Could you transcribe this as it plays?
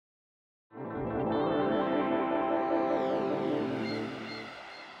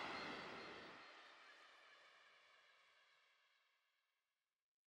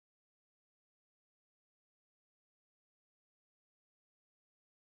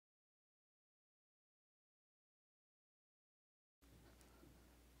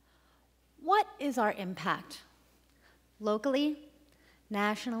what is our impact? Locally,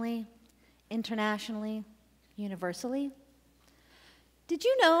 nationally, internationally, universally? Did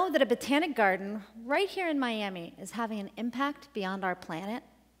you know that a botanic garden right here in Miami is having an impact beyond our planet?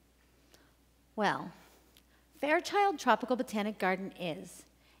 Well, Fairchild Tropical Botanic Garden is,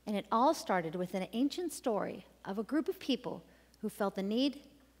 and it all started with an ancient story of a group of people who felt the need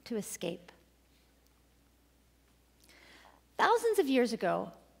to escape. Thousands of years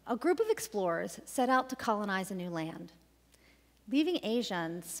ago, a group of explorers set out to colonize a new land. Leaving Asia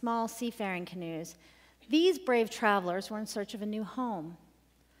in small seafaring canoes, these brave travelers were in search of a new home.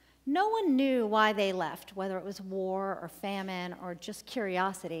 No one knew why they left, whether it was war or famine or just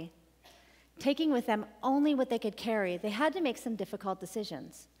curiosity. Taking with them only what they could carry, they had to make some difficult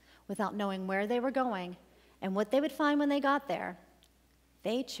decisions. Without knowing where they were going and what they would find when they got there,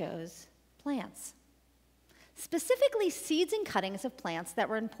 they chose plants. Specifically, seeds and cuttings of plants that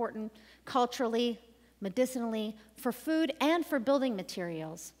were important culturally, medicinally, for food, and for building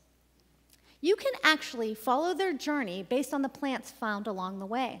materials. You can actually follow their journey based on the plants found along the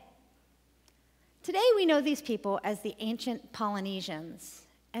way. Today, we know these people as the ancient Polynesians.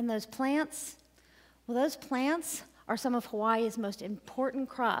 And those plants, well, those plants are some of Hawaii's most important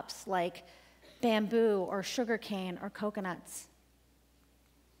crops, like bamboo or sugarcane or coconuts.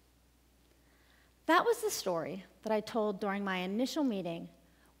 That was the story that I told during my initial meeting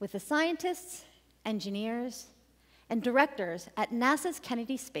with the scientists, engineers, and directors at NASA's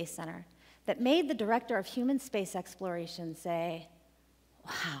Kennedy Space Center that made the director of human space exploration say,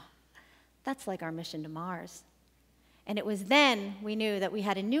 "Wow, that's like our mission to Mars." And it was then we knew that we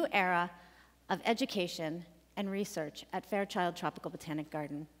had a new era of education and research at Fairchild Tropical Botanic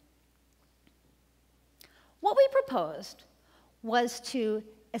Garden. What we proposed was to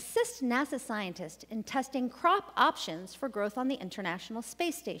assist NASA scientists in testing crop options for growth on the International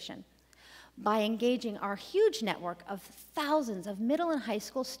Space Station by engaging our huge network of thousands of middle and high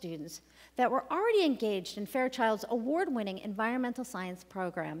school students that were already engaged in Fairchild's award-winning environmental science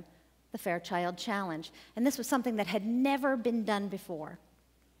program, the Fairchild Challenge. And this was something that had never been done before.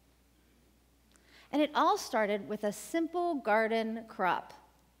 And it all started with a simple garden crop,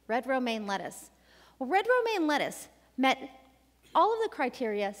 red romaine lettuce. Well, red romaine lettuce met all of the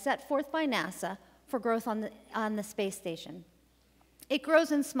criteria set forth by NASA for growth on the space station. It grows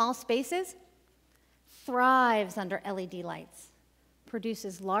in small spaces, thrives under LED lights,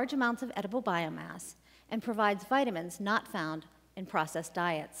 produces large amounts of edible biomass, and provides vitamins not found in processed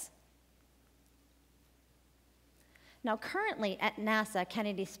diets. Now, currently at NASA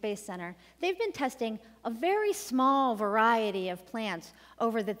Kennedy Space Center, they've been testing a very small variety of plants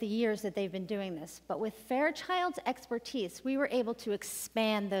over the years that they've been doing this. But with Fairchild's expertise, we were able to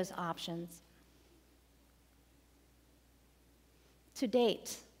expand those options. To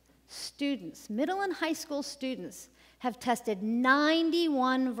date, students, middle and high school students, have tested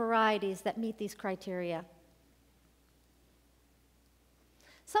 91 varieties that meet these criteria.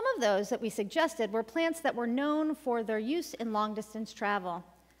 Some of those that we suggested were plants that were known for their use in long-distance travel.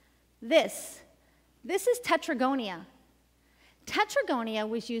 This is Tetra Gonia. Tetra Gonia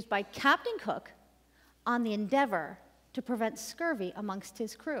was used by Captain Cook on the Endeavour to prevent scurvy amongst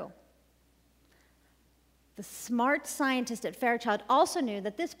his crew. The smart scientist at Fairchild also knew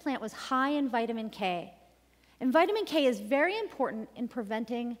that this plant was high in vitamin K. And vitamin K is very important in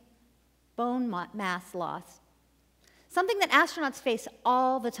preventing bone mass loss, something that astronauts face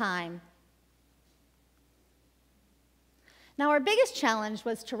all the time. Now, our biggest challenge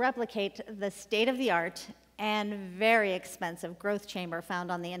was to replicate the state-of-the-art and very expensive growth chamber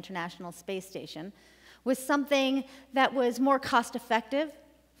found on the International Space Station with something that was more cost-effective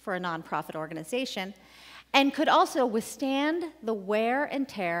for a nonprofit organization and could also withstand the wear and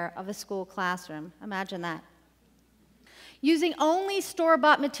tear of a school classroom. Imagine that. Using only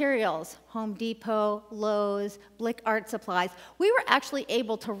store-bought materials, Home Depot, Lowe's, Blick Art Supplies, we were actually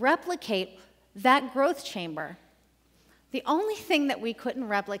able to replicate that growth chamber. The only thing that we couldn't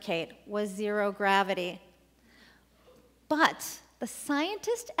replicate was zero gravity. But the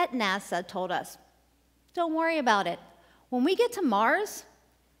scientists at NASA told us, don't worry about it. When we get to Mars,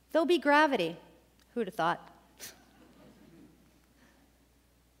 there'll be gravity. Who'd have thought?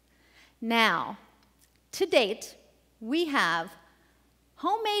 Now, to date, we have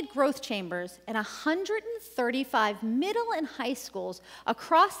homemade growth chambers in 135 middle and high schools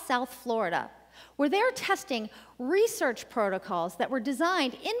across South Florida, where they're testing research protocols that were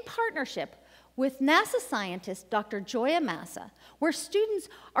designed in partnership with NASA scientist Dr. Joya Massa, where students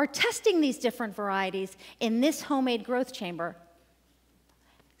are testing these different varieties in this homemade growth chamber.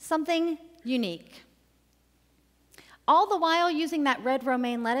 Something unique. all the while using that red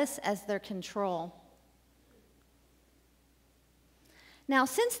romaine lettuce as their control. Now,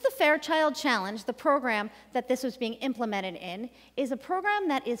 since the Fairchild Challenge, the program that this was being implemented in, is a program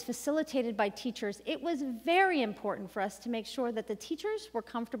that is facilitated by teachers, it was very important for us to make sure that the teachers were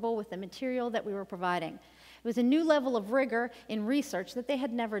comfortable with the material that we were providing. It was a new level of rigor in research that they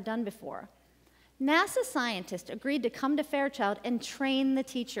had never done before. NASA scientists agreed to come to Fairchild and train the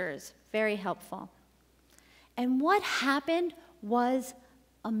teachers. Very helpful. And what happened was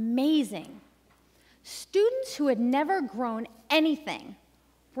amazing. Students who had never grown anything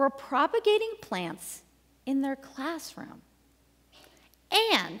were propagating plants in their classroom.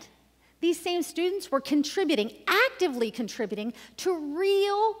 And these same students were contributing, actively contributing, to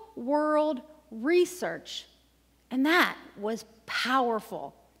real-world research. And that was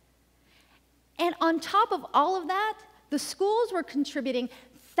powerful. And on top of all of that, the schools were contributing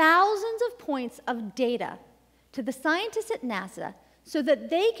thousands of points of data to the scientists at NASA so that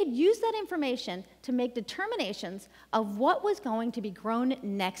they could use that information to make determinations of what was going to be grown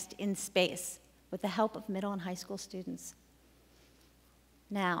next in space with the help of middle and high school students.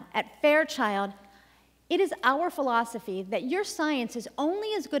 Now, at Fairchild, it is our philosophy that your science is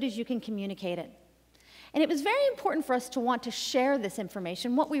only as good as you can communicate it. And it was very important for us to want to share this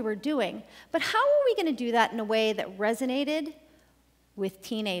information, what we were doing, but how were we going to do that in a way that resonated with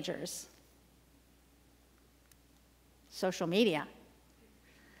teenagers? Social media.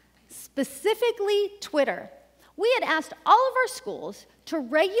 Specifically, Twitter. We had asked all of our schools to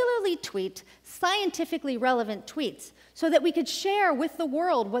regularly tweet scientifically relevant tweets so that we could share with the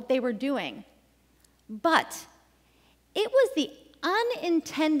world what they were doing. But it was the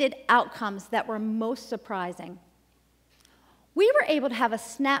unintended outcomes that were most surprising. We were able to have a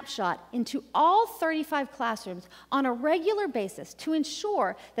snapshot into all 35 classrooms on a regular basis to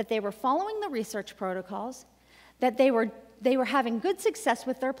ensure that they were following the research protocols, that they were having good success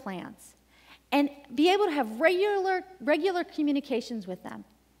with their plans, and be able to have regular communications with them.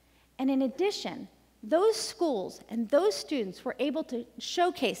 And in addition, those schools and those students were able to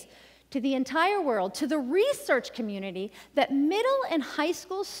showcase to the entire world, to the research community, that middle and high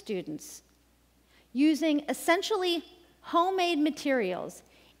school students, using essentially homemade materials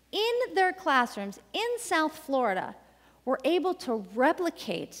in their classrooms in South Florida, were able to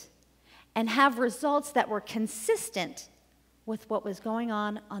replicate and have results that were consistent with what was going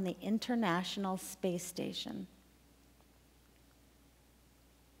on the International Space Station.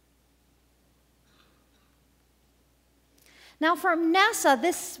 Now, for NASA,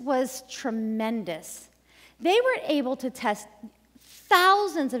 this was tremendous. They were able to test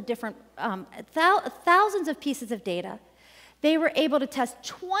thousands of different, thousands of pieces of data. They were able to test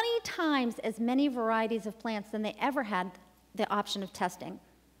 20 times as many varieties of plants than they ever had the option of testing.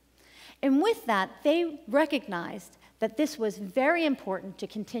 And with that, they recognized that this was very important to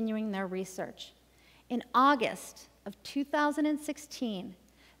continuing their research. In August of 2016,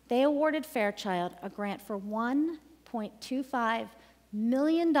 they awarded Fairchild a grant for $1.25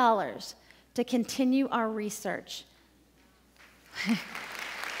 million to continue our research.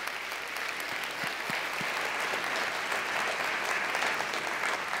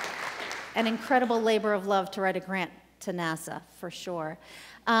 An incredible labor of love to write a grant to NASA, for sure.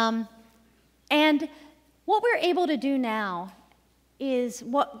 And what we're able to do now is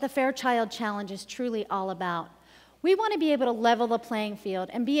what the Fairchild Challenge is truly all about. We want to be able to level the playing field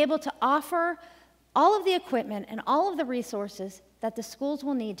and be able to offer all of the equipment and all of the resources that the schools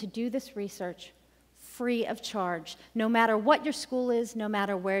will need to do this research free of charge, no matter what your school is, no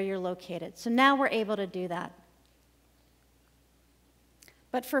matter where you're located. So now we're able to do that.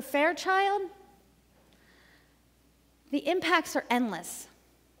 But for Fairchild, the impacts are endless.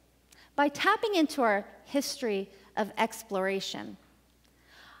 By tapping into our history of exploration,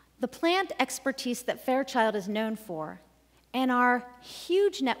 the plant expertise that Fairchild is known for, and our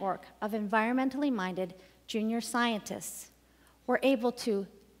huge network of environmentally minded junior scientists, we're able to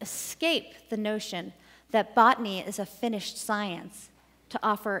escape the notion that botany is a finished science to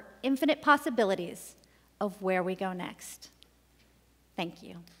offer infinite possibilities of where we go next. Thank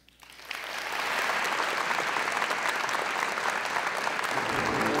you.